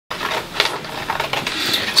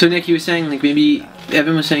So Nick, you were saying like maybe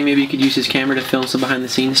Evan was saying maybe you could use his camera to film some behind the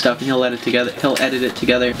scenes stuff and he'll edit it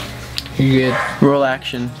together. You good? Roll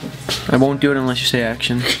action. I won't do it unless you say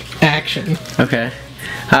action. Action. Okay.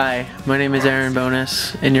 Hi, my name is Aaron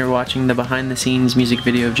Bonus and you're watching the behind the scenes music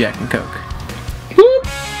video of Jack and Coke. Whoop.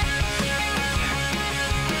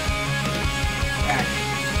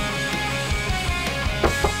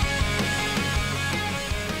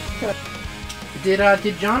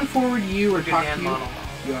 Did John forward you or talk to you? Model.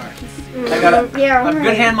 You are. I got a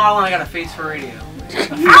good hand model and I got a face for radio.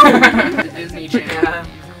 The Disney Channel.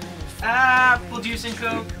 Apple juice and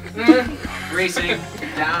Coke. Racing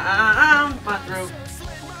down my throat.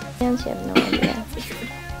 I have no idea.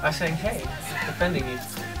 I was saying, hey, defending you.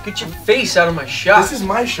 Get your face out of my shot. This is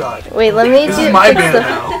my shot. Wait, let me This do is my band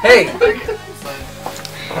now. Hey!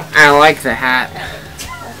 I like the hat.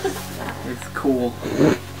 It's cool.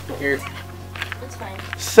 Here. It's fine.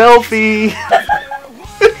 Selfie.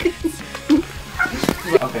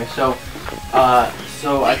 Okay, so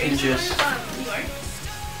I can just.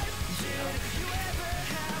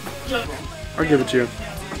 I'll give it to you.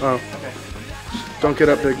 Oh. Don't get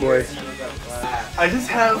up, big boy. I just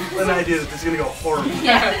have an idea that this is gonna go horribly.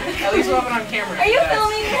 Yeah. At least we'll have it on camera. Are you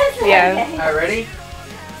filming this? Yeah. Alright, ready?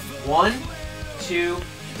 1, 2,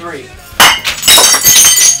 3.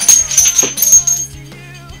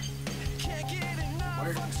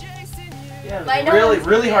 Yeah,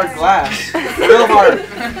 really hard glass. Real hard.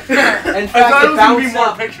 In fact, it bounced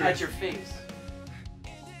up at your face.